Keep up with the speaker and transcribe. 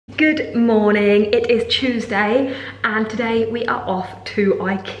Good morning. It is Tuesday and today we are off to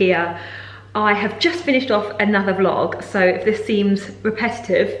Ikea. I have just finished off another vlog, so if this seems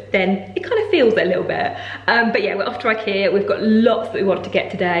repetitive, then it kind of feels a little bit. But yeah, we're off to Ikea. We've got lots that we want to get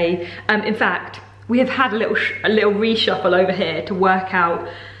today. In fact, we have had a little reshuffle over here to work out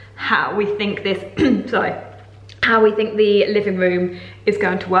how we think this, how we think the living room is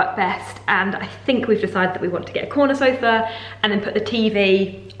going to work best. And I think we've decided that we want to get a corner sofa and then put the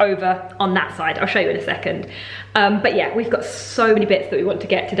TV over on that side. I'll show you in a second. But yeah, we've got so many bits that we want to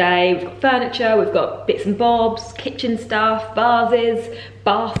get today. We've got furniture, we've got bits and bobs, kitchen stuff, vases,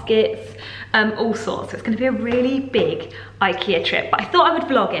 baskets, all sorts. So it's going to be a really big Ikea trip. But I thought I would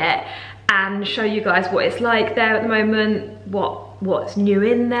vlog it and show you guys what it's like there at the moment, what's new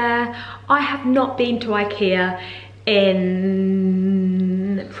in there. I have not been to Ikea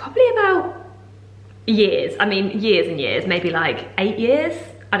in probably about years. I mean, years and years, maybe like 8 years.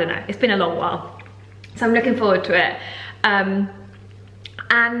 I don't know, it's been a long while. So I'm looking forward to it. And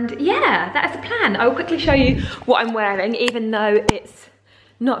yeah, that is the plan. I will quickly show you what I'm wearing, even though it's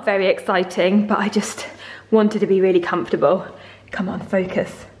not very exciting, but I just wanted to be really comfortable. Come on,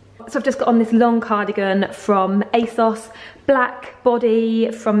 focus. So I've just got on this long cardigan from ASOS, black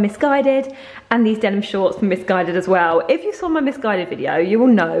body from Missguided, and these denim shorts from Missguided as well. If you saw my Missguided video, you will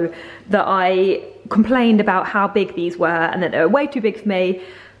know that I complained about how big these were and that they were way too big for me.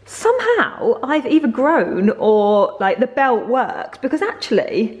 Somehow I've either grown or like the belt works, because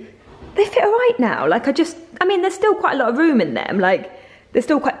actually they fit alright now. Like I mean, there's still quite a lot of room in them. Like they're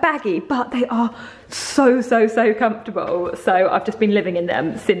still quite baggy, but they are so comfortable. So I've just been living in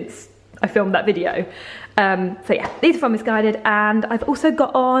them since I filmed that video. So yeah, these are from Missguided, and I've also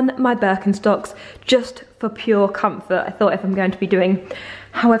got on my Birkenstocks just for pure comfort. I thought if I'm going to be doing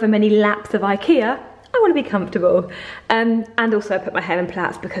however many laps of Ikea, I want to be comfortable. And also I put my hair in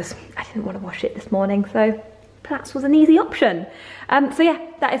plaits because I didn't want to wash it this morning, so plaits was an easy option. So yeah,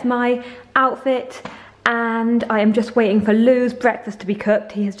 that is my outfit. And I am just waiting for Lou's breakfast to be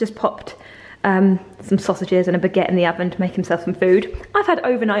cooked. He has just popped some sausages and a baguette in the oven to make himself some food. I've had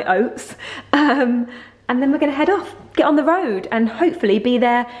overnight oats. And then we're going to head off, get on the road, and hopefully be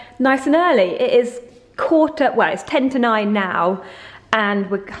there nice and early. It is it's 10 to 9 now, and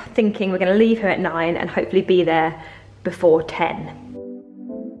we're thinking we're going to leave here at 9 and hopefully be there before 10.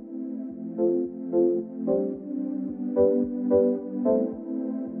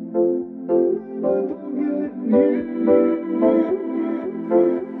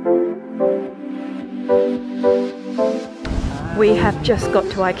 We have just got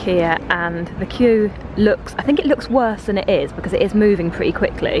to Ikea and the queue I think it looks worse than it is because it is moving pretty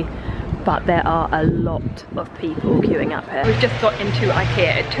quickly, but there are a lot of people queuing up here. We've just got into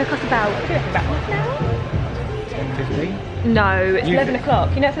Ikea. It took us about half an hour? 10:15? No, it's 11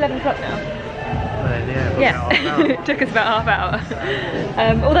 o'clock. You know it's 11 o'clock now? Yeah. It took us about half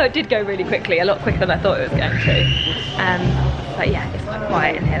hour. Although it did go really quickly, a lot quicker than I thought it was going to. But yeah, it's quite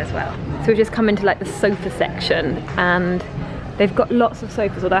quiet in here as well. So we've just come into like the sofa section, and they've got lots of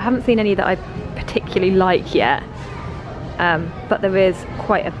sofas, although I haven't seen any that I particularly like yet. But there is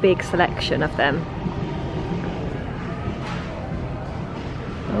quite a big selection of them.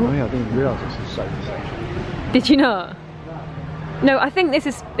 Oh yeah, I didn't realise this was a sofa section. Did you not? No, I think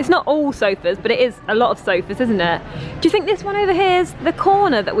it's not all sofas, but it is a lot of sofas, isn't it? Do you think this one over here is the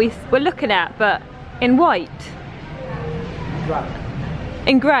corner that we're looking at, but in white? Grey.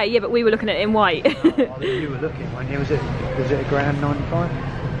 In grey, yeah, but we were looking at it in white. I think you were looking, weren't you? Was it £1.95?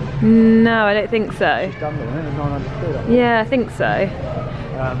 No, I don't think so. It's done with it, 900 quid. Yeah, I think so.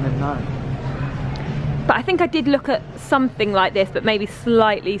 Then no. But I think I did look at something like this, but maybe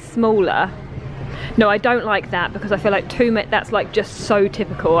slightly smaller. No, I don't like that because I feel like that's like just so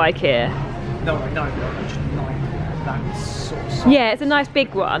typical Ikea. No, I know, but I just like that sort of size. Yeah, it's a nice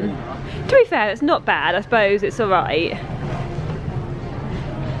big one. To be fair, it's not bad. I suppose it's alright.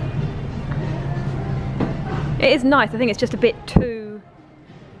 It is nice. I think it's just a bit too,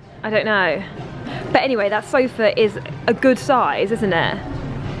 I don't know. But anyway, that sofa is a good size, isn't it?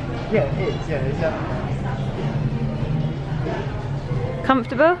 Yeah, it is. Yeah,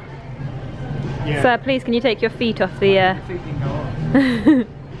 comfortable? Yeah. Sir, please can you take your feet off the... See,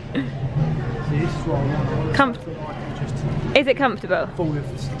 this is what I want. Is it comfortable? Fall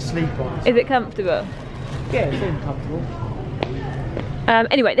asleep on. Is it comfortable? Yeah, it seems comfortable.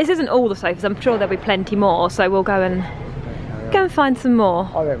 Anyway, this isn't all the sofas. I'm sure there'll be plenty more, so we'll go and find some more.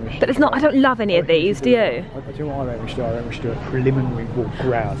 But it's not. I don't love any of these. Do you? I do what I reckon we should do. I reckon we should do a preliminary walk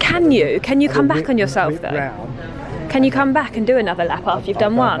round. Can you? Can you come back on yourself though? Can you come back and do another lap after you've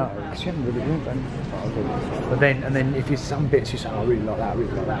done one? No, because you haven't really moved. But then if there's some bits you say, oh, I really like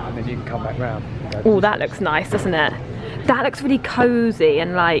that, and then you can come back round. Oh, that looks nice, doesn't it? That looks really cosy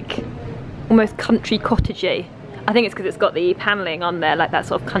and like almost country cottagey. I think it's because it's got the panelling on there, like that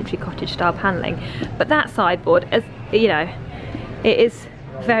sort of country cottage style panelling. But that sideboard, as you know, it is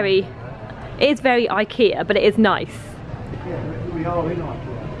very IKEA, but it is nice. Yeah, we are in IKEA.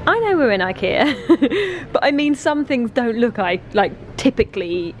 I know we're in IKEA, but I mean some things don't look like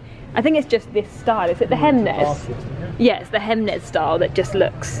typically. I think it's just this style. Is it the Hemnes? Yeah, it's the Hemnes style that just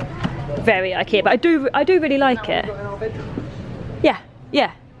looks very IKEA. But I do really like it. Yeah.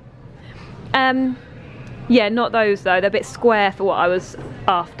 Yeah, not those though. They're a bit square for what I was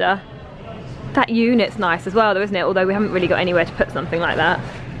after. That unit's nice as well though, isn't it? Although we haven't really got anywhere to put something like that.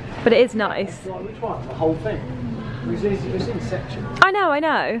 But it is nice. Which one? The whole thing? It's in sections. I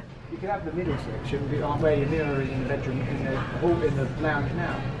know. You could have the middle section where your mirror is in the bedroom, in the lounge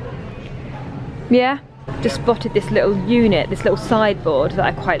now. Yeah. Just spotted this little unit, this little sideboard that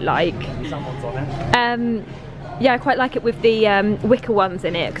I quite like. Someone's on it. Yeah, I quite like it with the wicker ones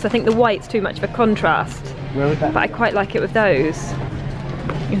in it because I think the white's too much of a contrast. Where was that? But I quite like it with those.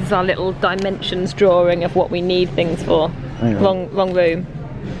 This is our little dimensions drawing of what we need things for. Wrong room.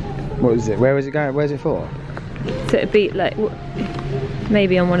 What is it? Where is it going? Where's it for? So it'd be like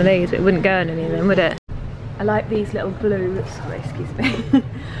maybe on one of these, but it wouldn't go on any of them, would it? I like these little blue. Sorry, excuse me.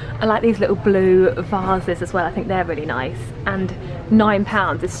 I like these little blue vases as well. I think they're really nice. And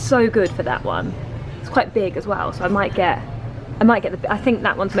 £9 is so good for that one. It's quite big as well, so I might get the. I think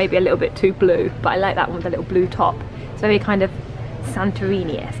that one's maybe a little bit too blue, but I like that one with a little blue top. It's very kind of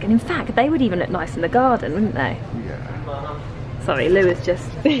Santorini-esque, and in fact, they would even look nice in the garden, wouldn't they? Yeah. Sorry, Lou is just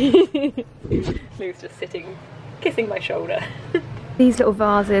Lou's just sitting, kissing my shoulder. These little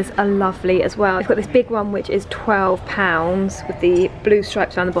vases are lovely as well. I've got this big one which is £12 with the blue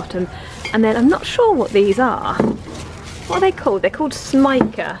stripes around the bottom, and then I'm not sure what these are. What are they called? They're called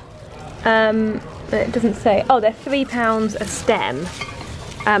Smica. It doesn't say. Oh, they're £3 a stem.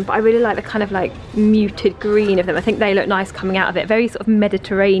 But I really like the kind of like muted green of them. I think they look nice coming out of it. Very sort of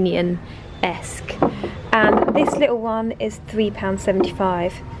Mediterranean-esque. And this little one is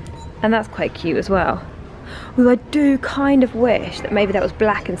 £3.75, and that's quite cute as well. Although I do kind of wish that maybe that was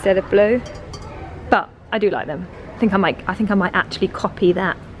black instead of blue, but I do like them. I think I might actually copy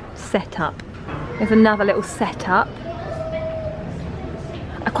that setup. There's another little setup.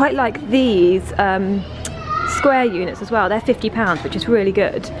 I quite like these square units as well. They're £50, which is really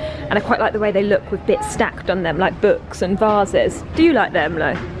good, and I quite like the way they look with bits stacked on them, like books and vases. Do you like them,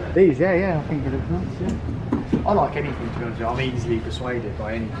 Lo? These, yeah, I think it looks nice, yeah. I like anything, to be honest with you. I'm easily persuaded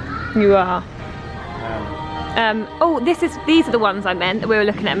by anything. You are. Oh, these are the ones I meant that we were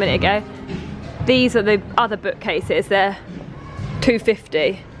looking at a minute ago. These are the other bookcases. They're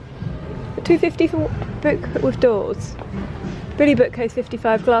 £2.50. £2.50 for book with doors. Billy bookcase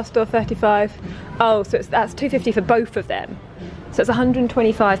 55, glass door 35. Oh, so that's £2.50 for both of them. So it's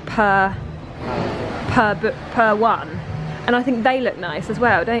 125 per book per one. And I think they look nice as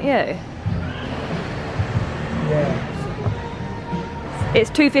well, don't you? Yeah.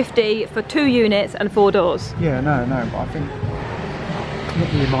 It's £2.50 for 2 units and 4 doors. Yeah, no, but I think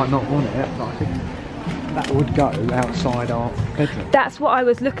you might not want it, but I think that would go outside our bedroom. That's what I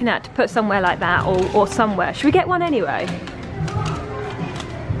was looking at, to put somewhere like that or somewhere. Should we get one anyway?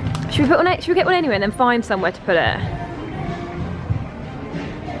 Should we get one anyway and then find somewhere to put it?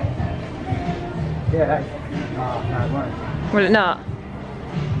 Yeah, no, it won't. Will it not?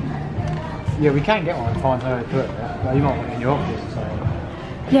 Yeah, we can get one and find somewhere to put it. But you might want it in your office or something.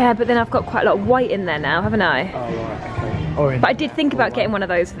 Yeah, but then I've got quite a lot of white in there now, haven't I? Oh, right, okay. But I did think about getting one of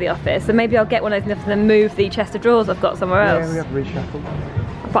those for the office, so maybe I'll get one of those and then move the chest of drawers I've got somewhere else. Yeah, we have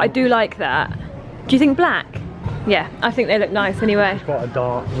reshuffled. But I do like that. Do you think black? Yeah, I think they look nice anyway. It's quite a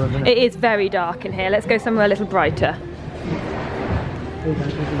dark room, isn't it? It is very dark in here. Let's go somewhere a little brighter.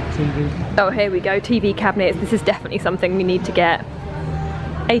 TV. Oh, here we go, TV cabinets. This is definitely something we need to get.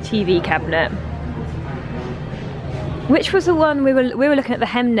 A TV cabinet. Which was the one we were looking at, the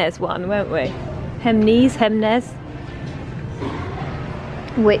Hemnes one, weren't we? Hemnes.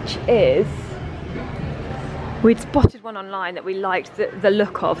 Which is, we'd spotted one online that we liked the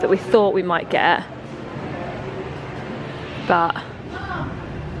look of, that we thought we might get. But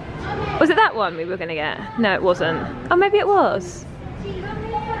was it that one we were gonna get? No, it wasn't. Oh, maybe it was.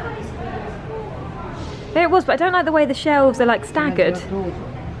 There it was, but I don't like the way the shelves are like staggered.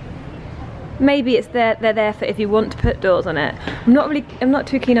 Maybe it's they're there for if you want to put doors on it. I'm not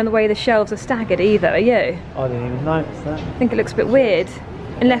too keen on the way the shelves are staggered either, are you? I didn't even notice that. I think it looks a bit weird.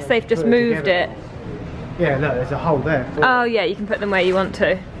 Unless they've just moved it. Yeah, look, there's a hole there. Oh yeah, you can put them where you want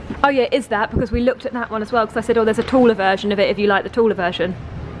to. Oh yeah, is that? Because we looked at that one as well, because I said, oh, there's a taller version of it if you like the taller version.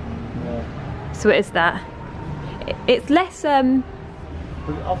 Yeah. So it is that. It's less, I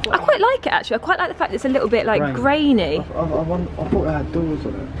quite like it actually. I quite like the fact it's a little bit like grainy. I thought it had doors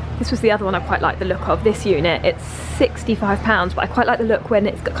on it. This was the other one I quite like the look of, this unit. It's £65, but I quite like the look when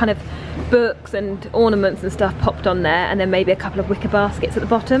it's got kind of books and ornaments and stuff popped on there, and then maybe a couple of wicker baskets at the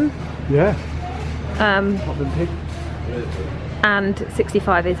bottom. Yeah. And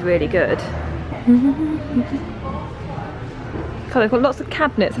 65 is really good. God, they've got lots of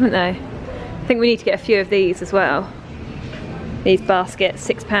cabinets, haven't they? I think we need to get a few of these as well. These baskets,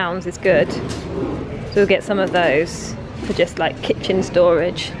 £6 is good. So we'll get some of those for just like kitchen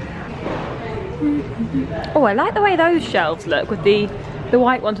storage. Oh, I like the way those shelves look with the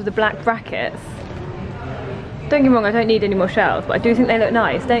white ones with the black brackets. Don't get me wrong, I don't need any more shelves, but I do think they look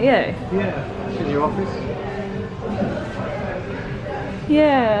nice, don't you? Yeah, in your office.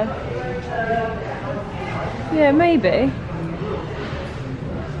 Yeah. Yeah, maybe.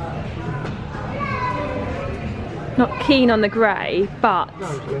 Not keen on the grey, but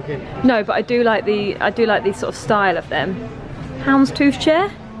no, but I do like the sort of style of them. Houndstooth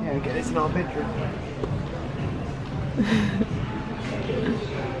chair? Yeah, get this in our bedroom.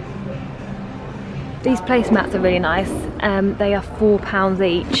 These placemats are really nice. They are £4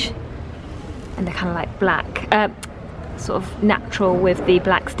 each, and they're kind of like black, sort of natural with the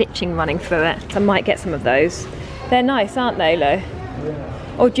black stitching running through it. So I might get some of those. They're nice, aren't they, Lo?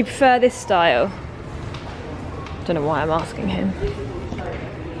 Yeah. Or do you prefer this style? Don't know why I'm asking him.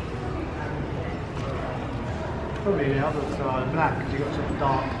 Probably the other side, black, because you've got sort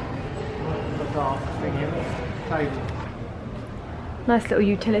of dark thing here. Table. Nice little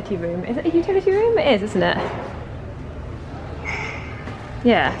utility room. Is it a utility room? It is, isn't it?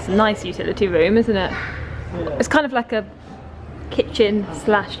 Yeah, it's a nice utility room, isn't it? Yeah. It's kind of like a kitchen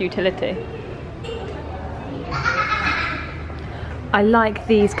 / utility. I like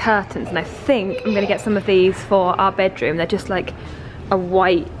these curtains, and I think I'm going to get some of these for our bedroom. They're just like a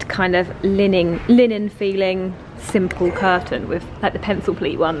white kind of linen feeling simple curtain with like the pencil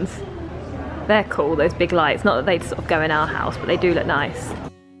pleat ones. They're cool, those big lights. Not that they'd sort of go in our house, but they do look nice.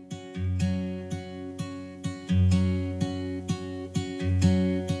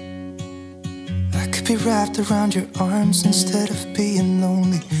 I could be wrapped around your arms instead of being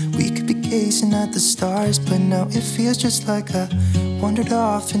lonely. We could be gazing at the stars, but now it feels just like I wandered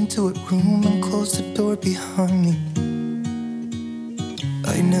off into a room and closed the door behind me.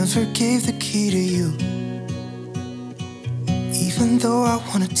 I never gave the key to you, even though I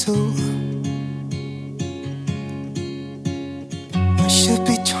wanted to. I should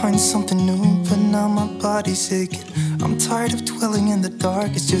be trying something new, but now my body's aching. I'm tired of dwelling in the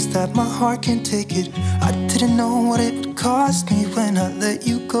dark, it's just that my heart can't take it. I didn't know what it would cost me when I let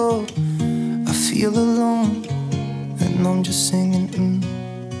you go. I feel alone, and I'm just singing,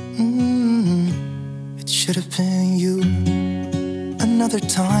 It should have been you. Another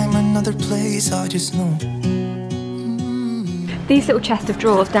time, another place, I just know. These little chest of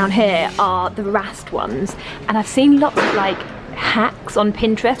drawers down here are the Rast ones, and I've seen lots of like hacks on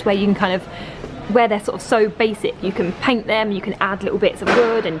Pinterest where you can kind of, where they're sort of so basic, you can paint them, you can add little bits of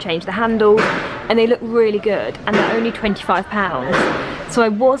wood and change the handles, and they look really good, and they're only £25. So I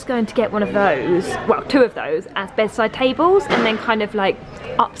was going to get one of those, well, 2 of those as bedside tables, and then kind of like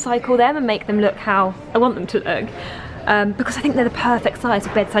upcycle them and make them look how I want them to look, because I think they're the perfect size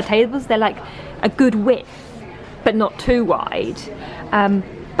for bedside tables. They're like a good width but not too wide,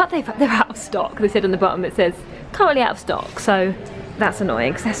 but they're out of stock. They said on the bottom, it says currently out of stock, so that's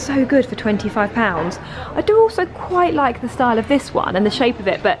annoying because they're so good for £25. I do also quite like the style of this one and the shape of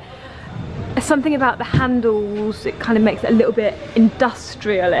it, but there's something about the handles, it kind of makes it a little bit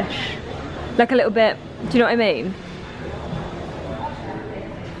industrial-ish, like a little bit, do you know what I mean?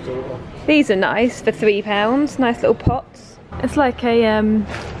 These are nice for £3, nice little pots. It's like a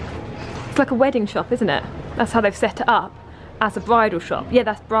wedding shop, isn't it? That's how they've set it up, as a bridal shop. Yeah,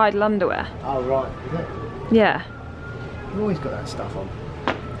 that's bridal underwear. Oh right, is it? Yeah. You've always got that stuff on.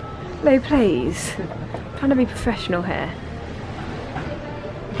 No, please. I'm trying to be professional here.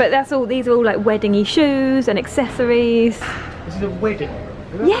 But that's all, these are all like weddingy shoes and accessories. This is a wedding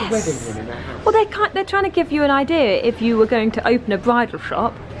room? Yes. A wedding room in that house? Well, they're trying to give you an idea, if you were going to open a bridal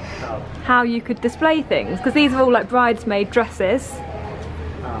shop, how you could display things. Because these are all like bridesmaid dresses.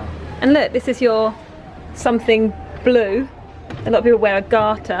 Oh. And look, this is your something blue. A lot of people wear a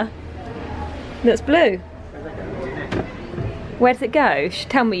garter that's blue. Where does it go?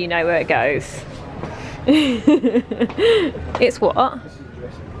 Tell me you know where it goes. It's what?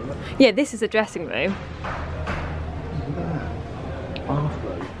 Yeah, this is a dressing room.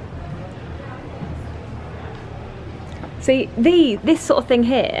 Bathrobe. See, this sort of thing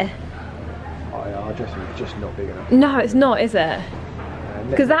here. Oh yeah, just not big enough. No, it's not, is it?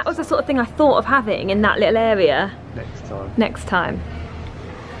 Because that was the sort of thing I thought of having in that little area. Next time. Next time.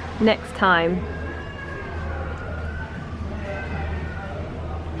 Next time.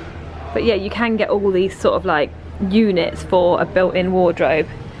 But yeah, you can get all these sort of like units for a built-in wardrobe.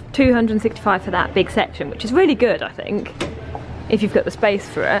 $265 for that big section, which is really good, I think, if you've got the space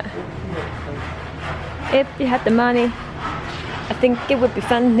for it. If you had the money, I think it would be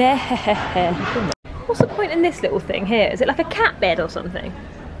fun. What's the point in this little thing here? Is it like a cat bed or something?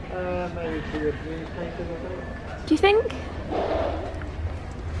 Maybe do you think?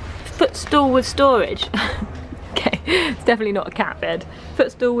 Footstool with storage. Okay, it's definitely not a cat bed.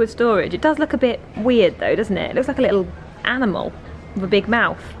 Footstool with storage. It does look a bit weird though, doesn't it? It looks like a little animal with a big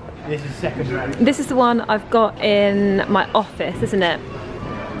mouth. This is second round. This is the one I've got in my office, isn't it?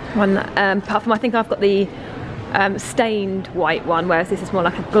 One, apart from I think I've got the stained white one, whereas this is more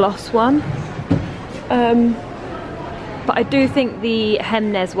like a gloss one. But I do think the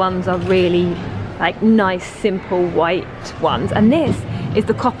Hemnes ones are really like nice, simple white ones. And this is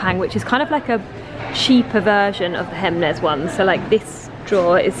the Coppang, which is kind of like a cheaper version of the Hemnes ones. So like this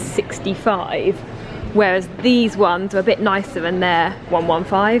drawer is 65, whereas these ones are a bit nicer and they're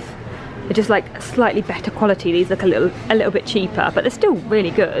 115. They're just like slightly better quality. These look a little bit cheaper, but they're still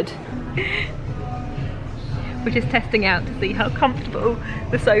really good. We're just testing out to see how comfortable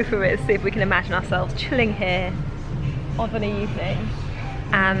the sofa is, see if we can imagine ourselves chilling here of an evening.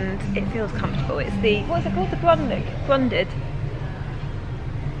 And it feels comfortable. It's the, what is it called? The Grunded.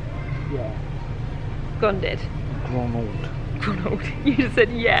 Yeah. Grunded. Gronald. You just said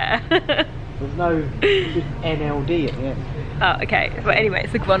yeah. There's no NLD at the end. Oh, okay. But anyway,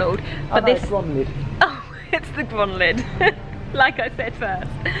 it's the Gronald. But this Gronlid. Oh, it's the Gronlid. Like I said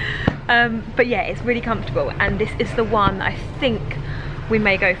first. But yeah, it's really comfortable, and this is the one I think we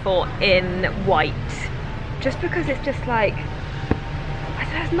may go for in white, just because it's just like, I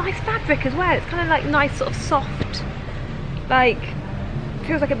don't know, it's nice fabric as well. It's kind of like nice sort of soft, like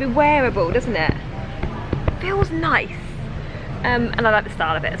feels like it'd be wearable, doesn't it? Feels nice. And I like the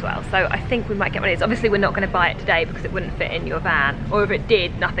style of it as well, so I think we might get one of these. Obviously we're not going to buy it today because it wouldn't fit in your van, or if it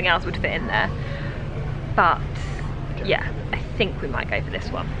did, nothing else would fit in there. But yeah, I think we might go for this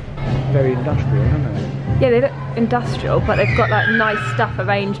one. Very industrial, isn't it? Yeah, they look industrial, but they've got like nice stuff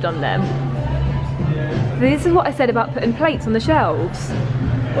arranged on them. This is what I said about putting plates on the shelves.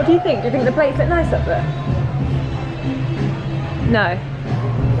 What do you think? Do you think the plates look nice up there? No.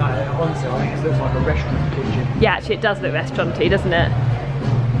 No, honestly, I think it looks like a restaurant kitchen. Yeah, actually it does look restaurant-y, doesn't it?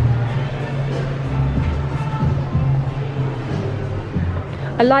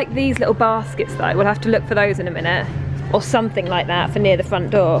 I like these little baskets though. We'll have to look for those in a minute. Or something like that for near the front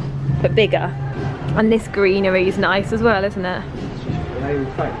door, but bigger. And this greenery is nice as well, isn't it?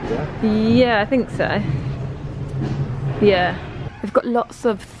 Yeah, I think so. Yeah. We've got lots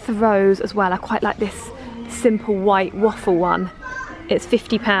of throws as well. I quite like this simple white waffle one. It's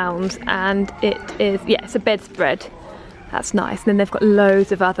 £50 and it is, yeah, it's a bedspread. That's nice. And then they've got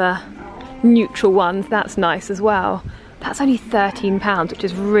loads of other neutral ones. That's nice as well. That's only £13, which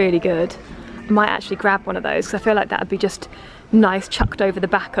is really good. I might actually grab one of those because I feel like that would be just nice chucked over the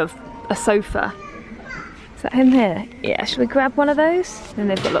back of a sofa. Is that him here? Yeah, should we grab one of those? And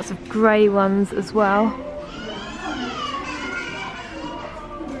they've got lots of grey ones as well.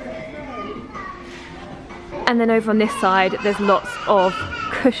 And then over on this side there's lots of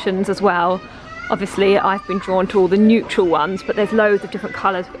cushions as well. Obviously I've been drawn to all the neutral ones, but there's loads of different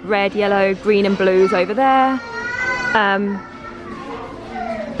colours. Red, yellow, green and blues over there.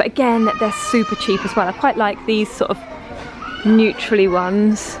 But again, they're super cheap as well. I quite like these sort of neutrally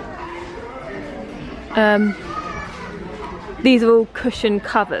ones. These are all cushion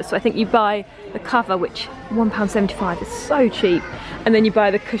covers, so I think you buy the cover, which £1.75 is so cheap, and then you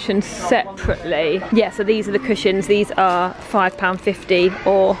buy the cushions separately. Yeah, so these are the cushions. These are £5.50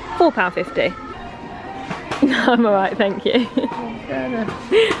 or £4.50. I'm alright, thank you.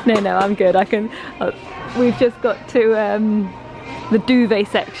 No, I'm good. I can. We've just got to the duvet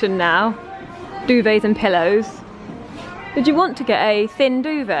section now. Duvets and pillows. Did you want to get a thin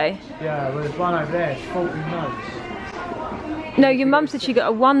duvet? Yeah, well, there's one over there. It's 40 notes. No, your mum said she got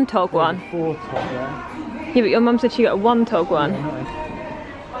a one-tog one. 4 top, yeah. Yeah, but your mum said she got a one-tog one.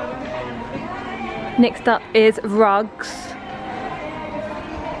 Next up is rugs.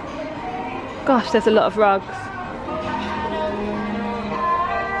 Gosh, there's a lot of rugs.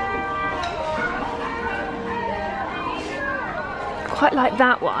 Quite like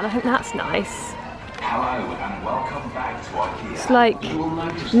that one. I think that's nice. Hello and welcome back to Ikea. It's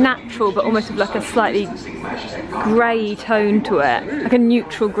like natural, but almost with like a slightly grey tone to it, like a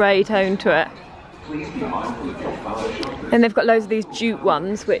neutral grey tone to it. And they've got loads of these jute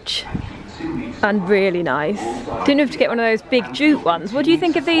ones, which are really nice. Didn't have to get one of those big jute ones. What do you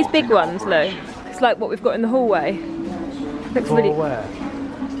think of these big ones, Lou? It's like what we've got in the hallway. Looks really. Where?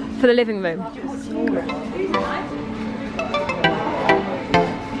 For the living room.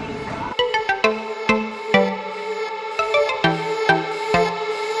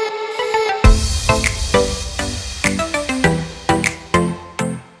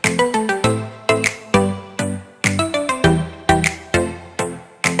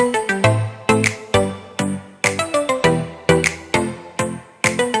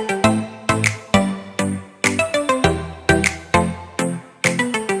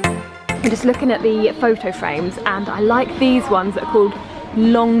 Just looking at the photo frames, and I like these ones that are called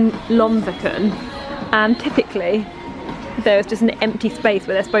Lomvican, and typically there's just an empty space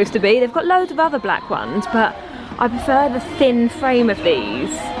where they're supposed to be. They've got loads of other black ones, but I prefer the thin frame of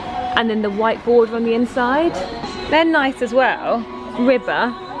these and then the white border on the inside. They're nice as well.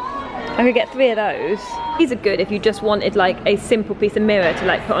 Ribber, I could get 3 of those. These are good if you just wanted like a simple piece of mirror to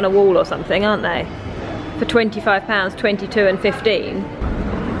like put on a wall or something, aren't they? For £25, 22 and 15.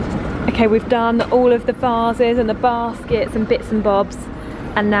 Okay, we've done all of the vases and the baskets and bits and bobs,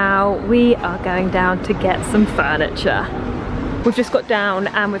 and now we are going down to get some furniture. We've just got down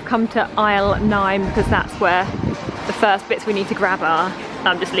and we've come to aisle 9 because that's where the first bits we need to grab are.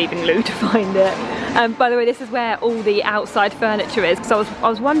 I'm just leaving Lou to find it. By the way, this is where all the outside furniture is, because I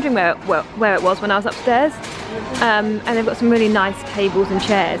was wondering where it was when I was upstairs. And they've got some really nice tables and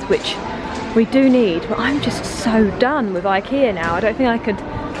chairs, which we do need, but I'm just so done with Ikea now. I don't think I could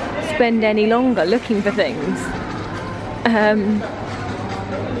spend any longer looking for things.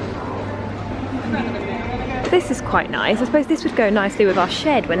 This is quite nice. I suppose this would go nicely with our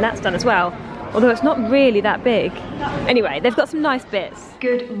shed when that's done as well, although it's not really that big. Anyway, they've got some nice bits.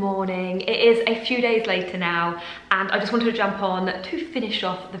 Good morning. It is a few days later now, and I just wanted to jump on to finish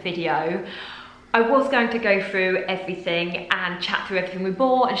off the video. I was going to go through everything and chat through everything we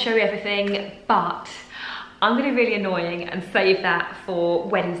bought and show you everything, but I'm going to be really annoying and save that for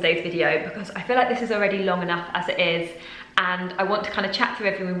Wednesday's video, because I feel like this is already long enough as it is, and I want to kind of chat through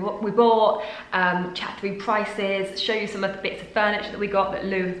everything we bought, chat through prices, show you some of the bits of furniture that we got that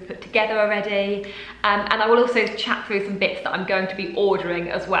Lou has put together already, and I will also chat through some bits that I'm going to be ordering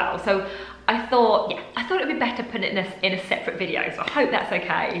as well. So I thought it would be better putting it in a separate video, so I hope that's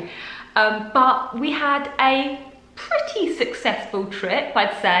okay. But we had a pretty successful trip,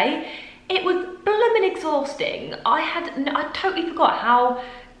 I'd say. It was blooming exhausting. I totally forgot how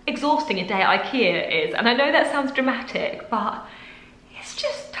exhausting a day at Ikea is, and I know that sounds dramatic, but it's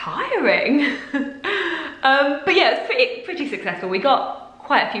just tiring. But yeah, it's pretty successful. We got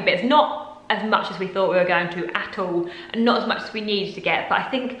quite a few bits, not as much as we thought we were going to at all, and not as much as we needed to get, but I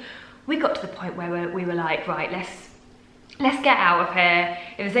think we got to the point where we were like, right, let's get out of here.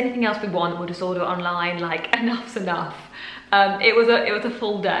 If there's anything else we want, we'll just order it online. Like, enough's enough. It was a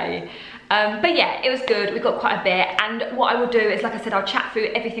full day. But yeah, it was good. We got quite a bit, and what I will do is, like I said, I'll chat through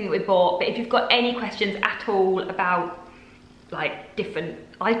everything that we bought, but if you've got any questions at all about like different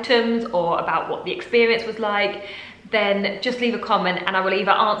items or about what the experience was like, then just leave a comment and I will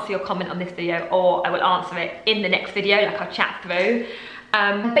either answer your comment on this video or I will answer it in the next video, like I'll chat through.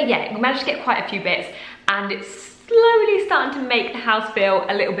 But yeah, we managed to get quite a few bits, and it's slowly starting to make the house feel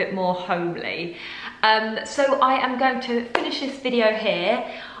a little bit more homely. So I am going to finish this video here.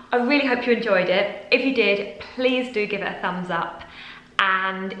 I really hope you enjoyed it. If you did, please do give it a thumbs up.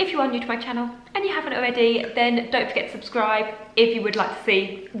 And if you are new to my channel and you haven't already, then don't forget to subscribe if you would like to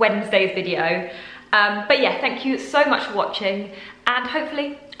see Wednesday's video. But yeah, thank you so much for watching, and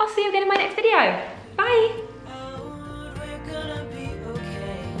hopefully I'll see you again in my next video. Bye.